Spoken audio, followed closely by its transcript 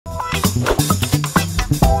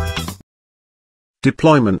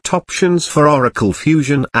Deployment options for Oracle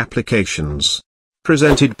Fusion applications.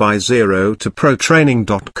 Presented by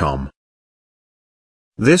ZeroToProTraining.com.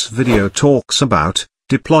 This video talks about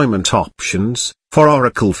deployment options for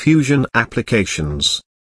Oracle Fusion applications.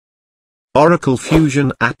 Oracle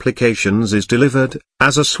Fusion applications is delivered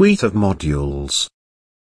as a suite of modules.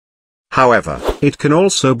 However, it can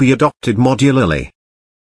also be adopted modularly.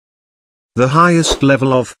 The highest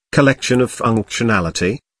level of collection of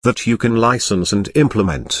functionality that you can license and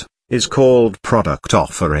implement is called product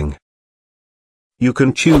offering. You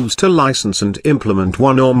can choose to license and implement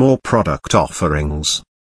one or more product offerings.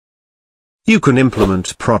 You can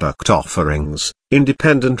implement product offerings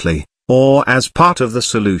independently or as part of the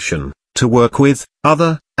solution to work with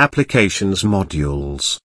other applications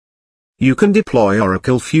modules. You can deploy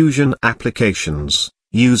Oracle Fusion applications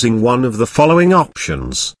using one of the following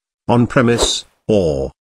options: on-premise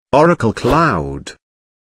or Oracle Cloud.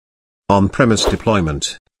 On-premise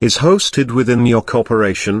deployment is hosted within your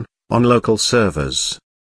corporation on local servers.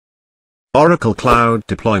 Oracle Cloud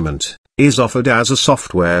deployment is offered as a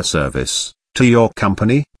software service to your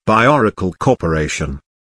company by Oracle Corporation.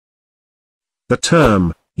 The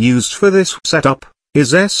term used for this setup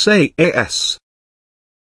is SaaS,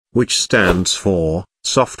 which stands for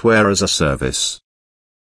Software as a Service.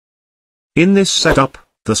 In this setup,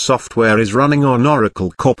 the software is running on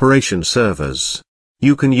Oracle Corporation servers.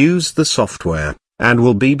 You can use the software, and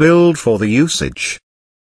will be billed for the usage.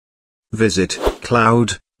 Visit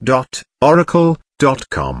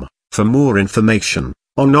cloud.oracle.com for more information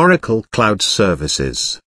on Oracle Cloud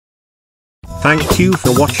services. Thank you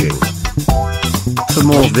for watching. For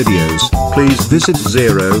more videos, please visit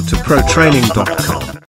ZeroToProTraining.com.